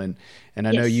you don't. And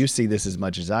I know you see this as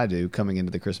much as I do coming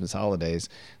into the Christmas holidays.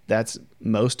 That's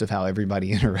most of how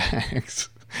everybody interacts.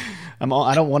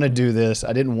 I don't want to do this.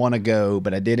 I didn't want to go,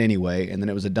 but I did anyway. And then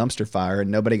it was a dumpster fire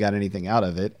and nobody got anything out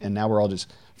of it. And now we're all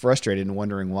just frustrated and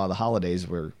wondering why the holidays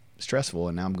were stressful.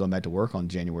 And now I'm going back to work on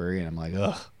January and I'm like,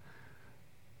 ugh.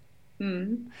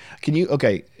 Mm-hmm.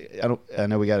 I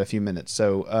know we got a few minutes.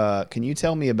 So can you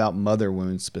tell me about mother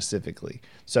wounds specifically?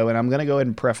 So, and I'm going to go ahead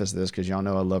and preface this because y'all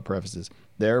know I love prefaces.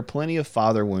 There are plenty of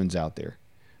father wounds out there,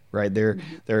 right?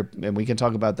 And we can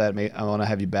talk about that. I want to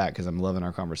have you back because I'm loving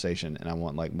our conversation and I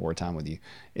want more time with you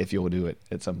if you'll do it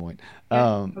at some point.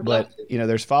 But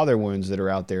there's father wounds that are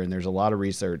out there, and there's a lot of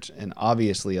research, and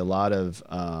obviously a lot of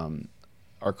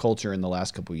our culture in the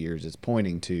last couple of years is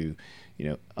pointing to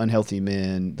unhealthy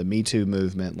men, the Me Too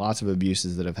movement, lots of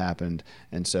abuses that have happened.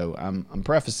 And so I'm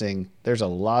prefacing, there's a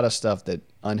lot of stuff that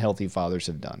unhealthy fathers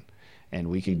have done, and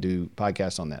we can do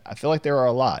podcasts on that. I feel like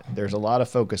there's a lot of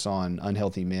focus on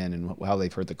unhealthy men and how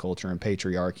they've hurt the culture and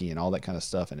patriarchy and all that kind of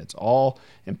stuff. And it's all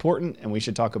important, and we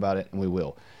should talk about it, and we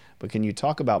will. But can you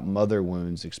talk about mother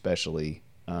wounds, especially,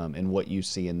 and what you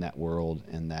see in that world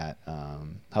and that,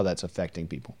 how that's affecting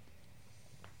people?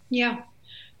 Yeah.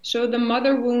 So the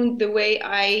mother wound, the way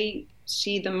I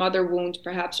see the mother wound,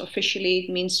 perhaps officially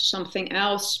it means something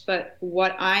else, but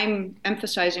what I'm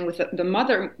emphasizing with the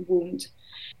mother wound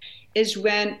is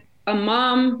when a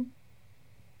mom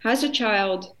has a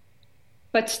child,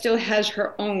 but still has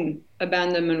her own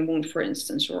abandonment wound, for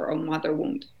instance, or a mother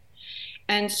wound.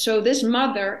 And so this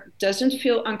mother doesn't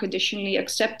feel unconditionally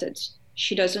accepted.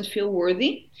 She doesn't feel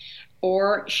worthy,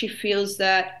 or she feels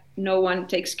that no one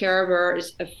takes care of her,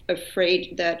 is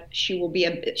afraid that she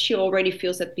already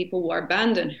feels that people will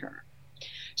abandon her.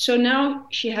 So now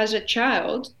she has a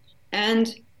child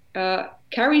and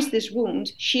carries this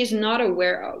wound she is not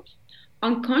aware of.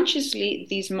 Unconsciously,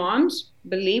 these moms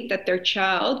believe that their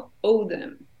child owes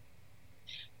them.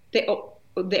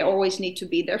 They always need to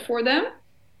be there for them,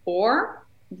 or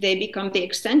they become the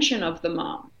extension of the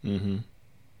mom. Mm-hmm.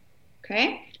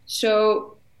 Okay?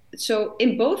 So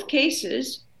in both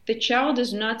cases, the child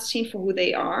is not seen for who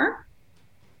they are.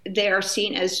 They are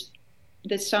seen as,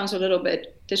 this sounds a little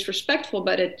bit disrespectful,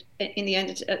 but in the end,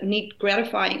 it's a neat,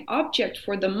 gratifying object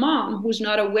for the mom who's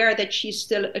not aware that she's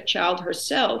still a child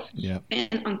herself. Yep.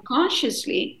 And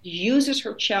unconsciously uses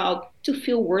her child to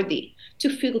feel worthy, to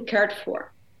feel cared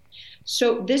for.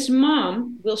 So this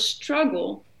mom will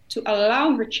struggle to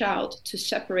allow her child to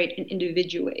separate and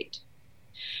individuate.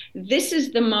 This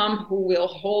is the mom who will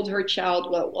hold her child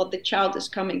while the child is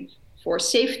coming for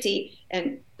safety,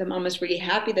 and the mom is really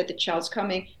happy that the child's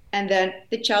coming, and then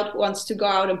the child wants to go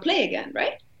out and play again,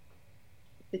 right?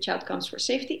 The child comes for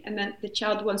safety, and then the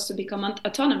child wants to become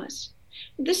autonomous.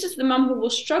 This is the mom who will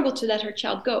struggle to let her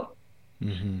child go,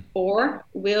 mm-hmm. or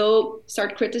will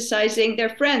start criticizing their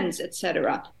friends,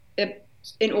 etc.,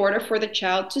 in order for the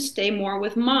child to stay more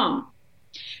with mom.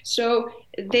 So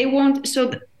they won't.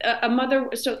 So a mother.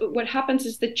 So what happens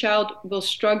is the child will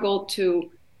struggle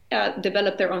to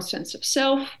develop their own sense of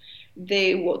self.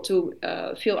 They want to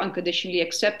feel unconditionally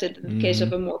accepted in the case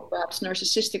of a more perhaps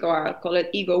narcissistic, or I'll call it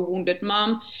ego wounded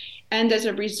mom. And as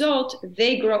a result,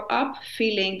 they grow up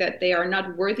feeling that they are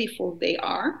not worthy for who they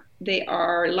are. They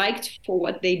are liked for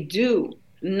what they do,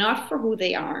 not for who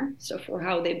they are. So for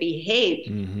how they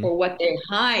behave or what they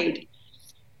hide,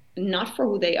 not for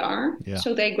who they are. Yeah.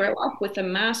 So they grow up with a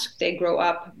mask. They grow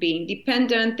up being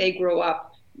dependent. They grow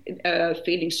up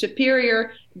feeling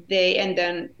superior. And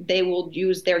then they will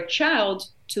use their child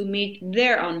to meet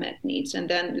their unmet needs. And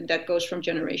then that goes from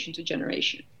generation to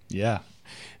generation. Yeah.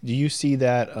 Do you see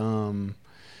that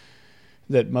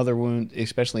that mother wound,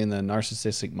 especially in the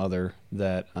narcissistic mother,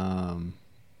 that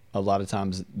a lot of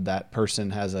times that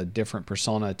person has a different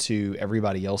persona to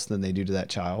everybody else than they do to that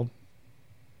child?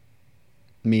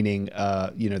 Meaning,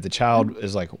 the child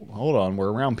is like, hold on,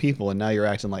 we're around people and now you're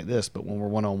acting like this, but when we're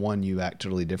one-on-one, you act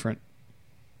totally different.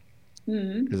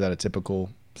 Is that a typical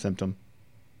symptom?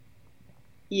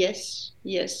 Yes.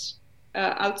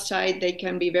 Outside, they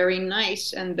can be very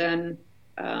nice, and then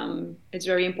it's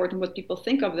very important what people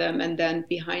think of them, and then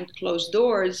behind closed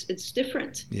doors, it's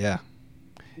different. Yeah.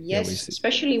 Yes,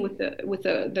 especially with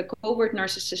the covert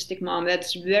narcissistic mom,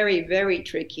 that's very, very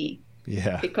tricky.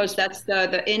 Yeah. Because that's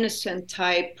the innocent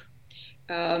type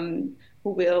who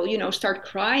will, start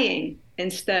crying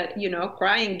instead,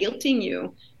 crying, guilting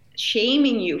you,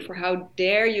 shaming you for how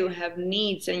dare you have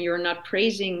needs and you're not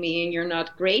praising me and you're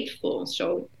not grateful.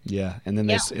 So yeah, and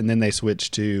then they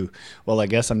switch to, well, I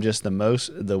guess I'm just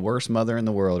the worst mother in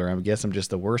the world, or I guess I'm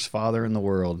just the worst father in the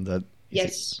world.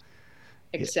 Yes,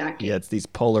 exactly. Yeah, it's these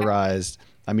polarized.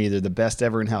 I'm either the best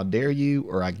ever and how dare you,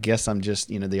 or I guess I'm just,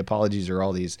 the apologies are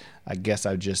all these, I guess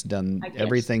I've just done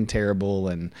everything terrible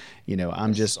and,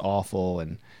 I'm just awful.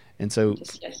 And so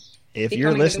if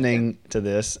you're listening to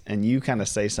this and you kind of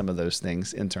say some of those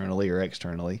things internally or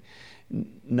externally,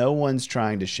 no one's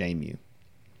trying to shame you,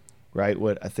 right?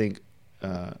 What I think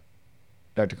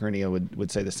Dr. Carnea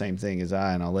would say the same thing as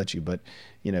and I'll let you, but,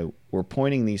 we're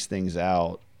pointing these things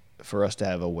out for us to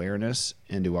have awareness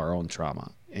into our own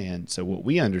trauma. And so what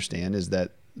we understand is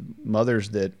that mothers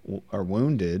that are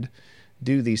wounded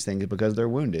do these things because they're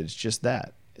wounded. It's just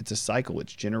that. It's a cycle.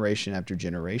 It's generation after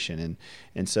generation.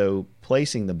 And so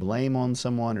placing the blame on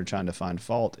someone or trying to find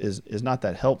fault is not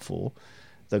that helpful.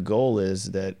 The goal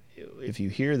is that if you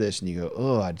hear this and you go,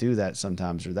 oh, I do that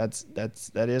sometimes, or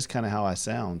that is kind of how I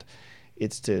sound,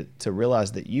 it's to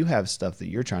realize that you have stuff that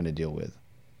you're trying to deal with.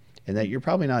 And that you're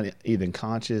probably not even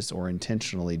conscious or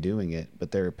intentionally doing it,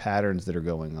 but there are patterns that are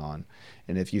going on.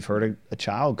 And if you've heard a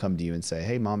child come to you and say,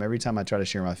 hey, Mom, every time I try to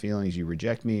share my feelings, you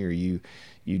reject me, or you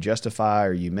justify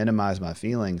or you minimize my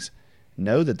feelings,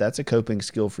 know that that's a coping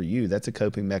skill for you. That's a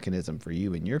coping mechanism for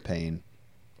you in your pain.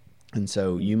 And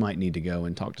so you might need to go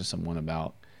and talk to someone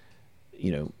about,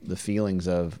 the feelings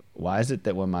of, why is it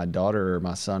that when my daughter or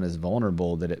my son is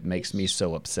vulnerable that it makes me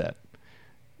so upset?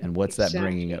 And what's that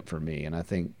bringing up for me? And I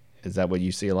think, is that what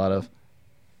you see a lot of?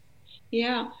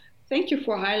 Yeah. Thank you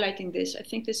for highlighting this. I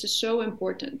think this is so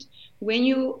important. When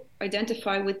you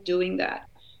identify with doing that,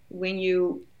 when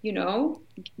you,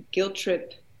 guilt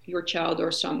trip your child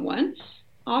or someone,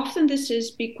 often this is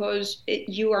because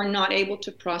you are not able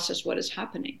to process what is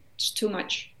happening. It's too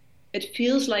much. It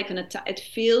feels like an attack. It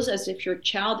feels as if your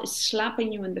child is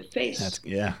slapping you in the face.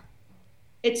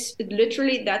 It's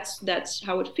literally, that's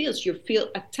how it feels. You feel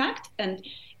attacked and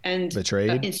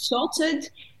betrayed, insulted,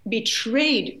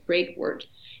 betrayed. Great word,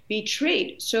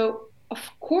 betrayed. So of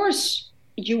course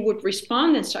you would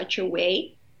respond in such a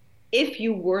way if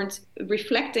you weren't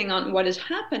reflecting on what is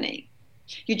happening.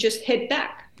 You just hit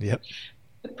back. Yep.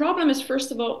 The problem is,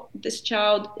 first of all, this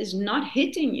child is not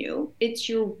hitting you. It's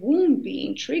your wound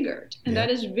being triggered. And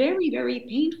that is very, very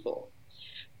painful.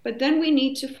 But then we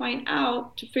need to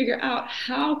figure out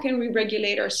how can we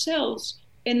regulate ourselves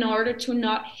in order to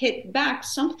not hit back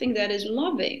something that is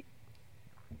loving.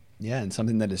 Yeah, and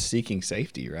something that is seeking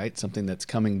safety, right? Something that's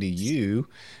coming to you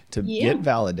to get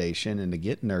validation and to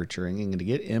get nurturing and to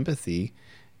get empathy.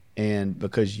 And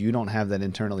because you don't have that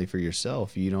internally for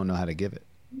yourself, you don't know how to give it.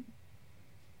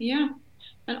 Yeah.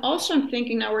 And also I'm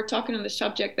thinking, now we're talking on the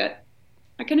subject, that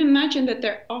I can imagine that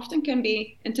there often can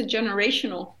be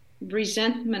intergenerational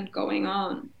resentment going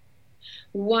on.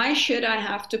 Why should I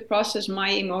have to process my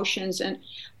emotions? And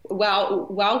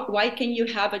why can you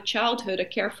have a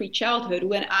carefree childhood,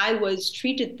 when I was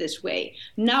treated this way?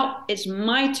 Now it's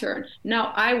my turn.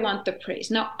 Now I want the praise.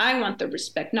 Now I want the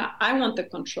respect. Now I want the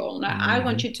control. Now I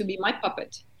want you to be my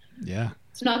puppet. Yeah.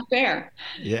 It's not fair.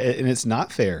 Yeah, and it's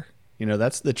not fair.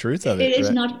 That's the truth of it. It is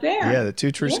not fair. Yeah, the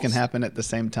two truths can happen at the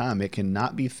same time. It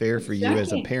cannot be fair for you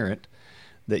as a parent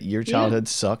that your Yeah. childhood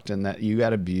sucked and that you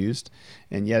got abused.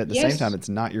 And yet at the same time, Yes. it's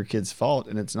not your kid's fault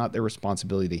and it's not their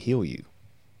responsibility to heal you.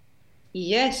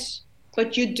 Yes.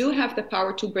 But you do have the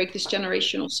power to break this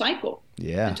generational cycle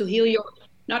Yeah. and to heal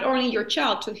not only your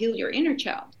child, to heal your inner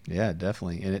child. Yeah,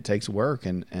 definitely. And it takes work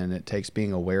and it takes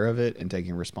being aware of it and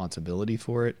taking responsibility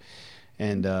for it.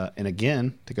 And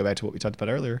again, to go back to what we talked about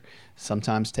earlier,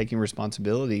 sometimes taking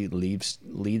responsibility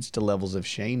leads to levels of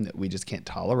shame that we just can't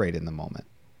tolerate in the moment.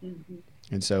 Mm-hmm.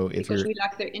 And so because we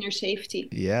lack their inner safety.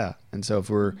 Yeah. And so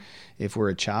if we're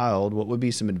a child, what would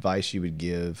be some advice you would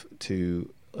give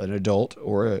to an adult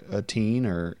or a teen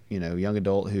or, young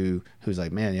adult who's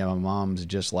like, man, yeah, my mom's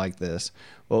just like this.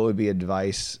 What would be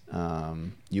advice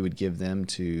you would give them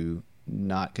to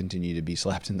not continue to be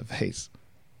slapped in the face?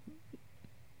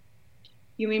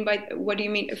 You mean what do you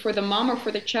mean, for the mom or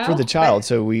for the child? For the child.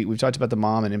 So we've talked about the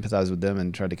mom and empathize with them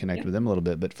and tried to connect with them a little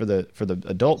bit. But for the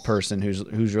adult person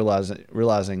who's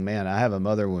realizing, man, I have a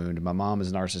mother wound. My mom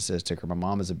is narcissistic or my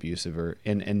mom is abusive,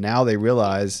 and now they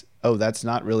realize, oh, that's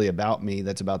not really about me.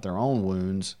 That's about their own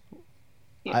wounds.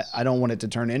 Yes. I don't want it to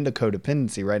turn into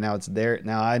codependency. Right now it's there.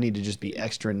 Now I need to just be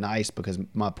extra nice because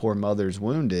my poor mother's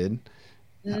wounded.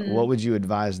 What would you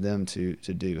advise them to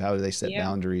do? How do they set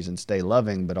boundaries and stay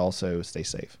loving, but also stay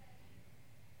safe?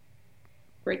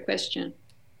 Great question.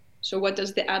 So what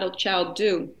does the adult child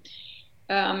do?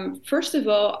 First of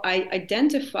all, I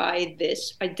identify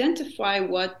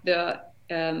what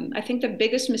I think the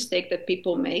biggest mistake that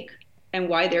people make and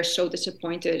why they're so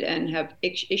disappointed and have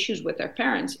issues with their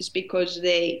parents is because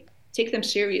they take them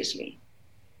seriously.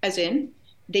 As in,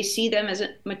 they see them as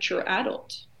a mature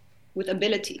adult with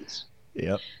abilities.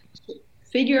 Yep. So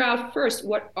figure out first,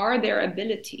 what are their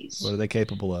abilities? What are they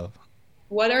capable of?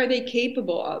 What are they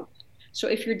capable of? So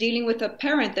if you're dealing with a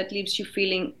parent that leaves you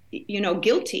feeling,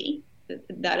 guilty,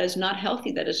 that is not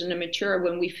healthy. That is an immature.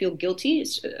 When we feel guilty,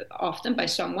 it's often by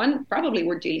someone, probably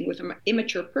we're dealing with an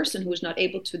immature person who is not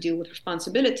able to deal with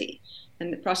responsibility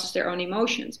and process their own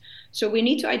emotions. So we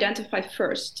need to identify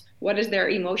first, what is their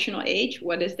emotional age?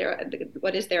 What is their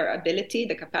ability,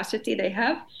 the capacity they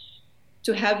have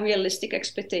to have realistic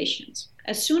expectations.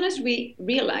 As soon as we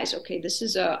realize, okay, this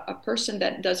is a person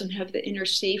that doesn't have the inner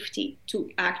safety to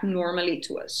act normally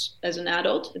to us as an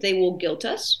adult, they will guilt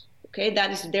us. Okay,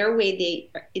 that is their way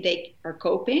they are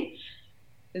coping.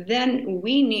 Then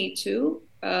we need to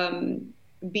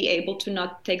be able to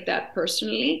not take that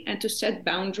personally and to set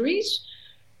boundaries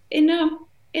in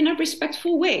a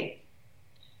respectful way.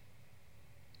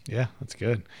 Yeah, that's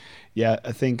good. Yeah,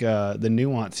 I think the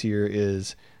nuance here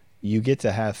is you get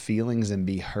to have feelings and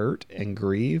be hurt and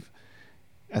grieve.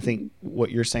 I think what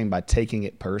you're saying by taking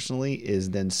it personally is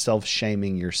then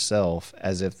self-shaming yourself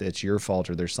as if it's your fault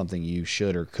or there's something you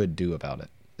should or could do about it.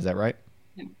 Is that right?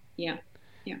 Yeah.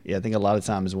 I think a lot of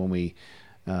times when we,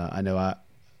 I know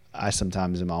I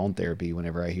sometimes in my own therapy,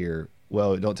 whenever I hear,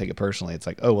 well, don't take it personally, it's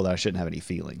like, oh, well, I shouldn't have any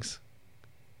feelings.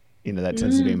 That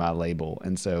tends to be my label.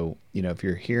 And so, if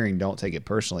you're hearing don't take it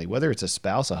personally, whether it's a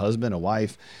spouse, a husband, a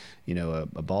wife,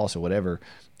 a boss or whatever,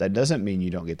 that doesn't mean you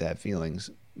don't get to have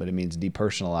feelings, but it means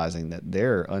depersonalizing that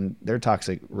their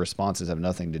toxic responses have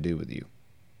nothing to do with you.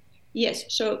 Yes.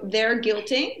 So their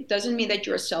guilting doesn't mean that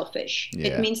you're selfish.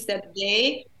 Yeah. It means that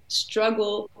they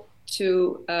struggle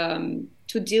to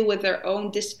deal with their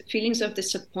own feelings of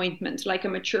disappointment, like a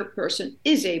mature person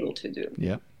is able to do.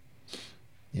 Yep.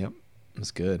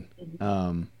 That's good.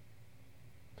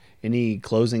 Any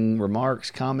closing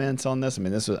remarks, comments on this? I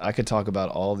mean, I could talk about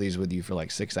all of these with you for like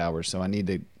 6 hours, so I need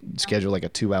to schedule like a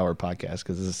 2-hour podcast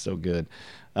because this is so good.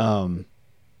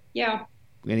 Yeah.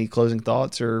 Any closing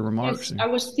thoughts or remarks? Yes, I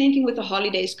was thinking with the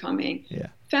holidays coming. Yeah.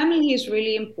 Family is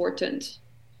really important.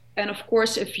 And of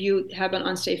course, if you have an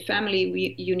unsafe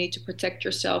family, you need to protect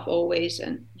yourself always.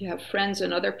 And you have friends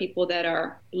and other people that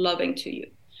are loving to you.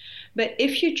 But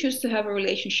if you choose to have a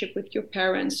relationship with your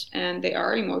parents and they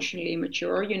are emotionally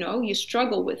immature, you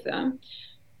struggle with them,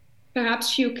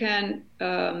 perhaps you can,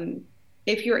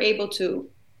 if you're able to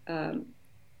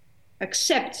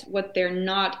accept what they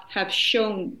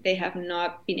have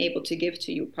not been able to give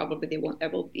to you, probably they won't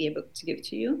ever be able to give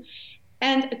to you,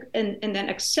 and then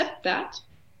accept that,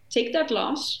 take that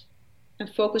loss, and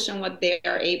focus on what they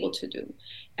are able to do.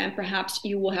 And perhaps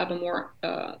you will have a more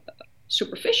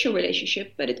superficial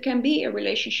relationship, but it can be a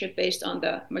relationship based on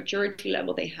the maturity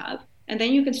level they have, and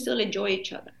then you can still enjoy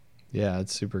each other. Yeah,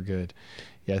 that's super good.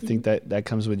 Yeah, I think that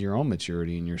comes with your own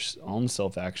maturity and your own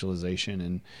self-actualization,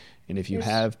 and if you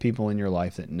have people in your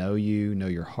life that know you, know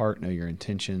your heart, know your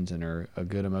intentions, and are a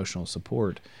good emotional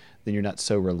support, then you're not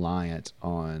so reliant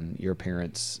on your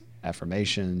parents'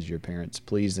 affirmations, your parents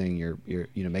pleasing, you're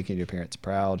making your parents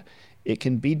proud. It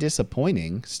can be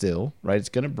disappointing still, right? It's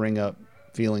going to bring up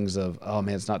feelings of, oh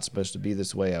man, it's not supposed to be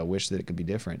this way. I wish that it could be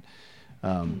different.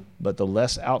 But the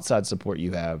less outside support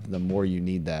you have, the more you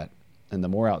need that. And the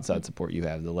more outside support you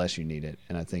have, the less you need it.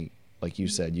 And I think, like you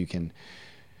said, you can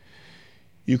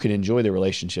enjoy the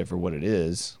relationship for what it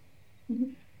is,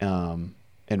 and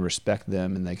respect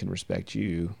them, and they can respect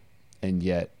you, and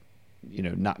yet,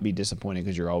 not be disappointed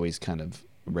because you're always kind of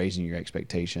raising your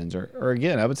expectations, or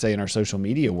again, I would say in our social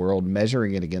media world,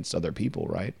 measuring it against other people,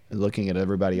 right? Looking at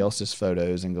everybody else's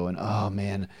photos and going, oh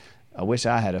man, I wish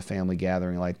I had a family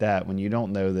gathering like that, when you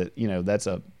don't know that, that's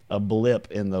a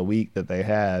blip in the week that they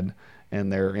had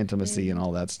and their intimacy and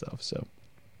all that stuff. So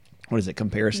what is it?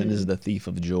 Comparison is the thief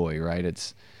of joy, right?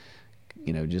 It's,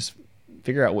 just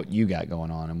figure out what you got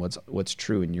going on and what's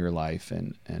true in your life,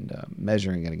 and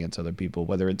measuring it against other people,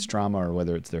 whether it's trauma or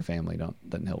whether it's their family,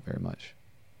 doesn't help very much.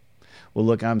 Well,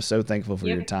 look, I'm so thankful for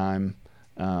your time.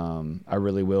 I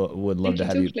really would love to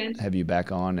have you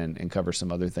back on and cover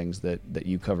some other things that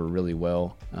you cover really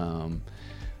well.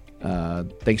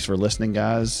 Thanks for listening,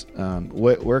 guys.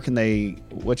 What's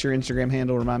your Instagram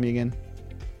handle? Remind me again.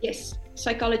 Yes.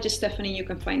 Psychologist Stephanie, you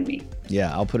can find me.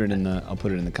 Yeah, I'll put it in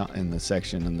the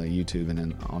section in the YouTube and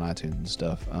then on iTunes and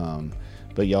stuff.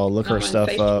 But y'all look her stuff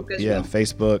up. Yeah, well.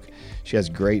 Facebook. She has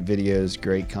great videos,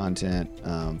 great content.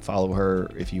 Follow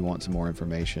her if you want some more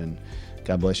information.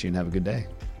 God bless you and have a good day.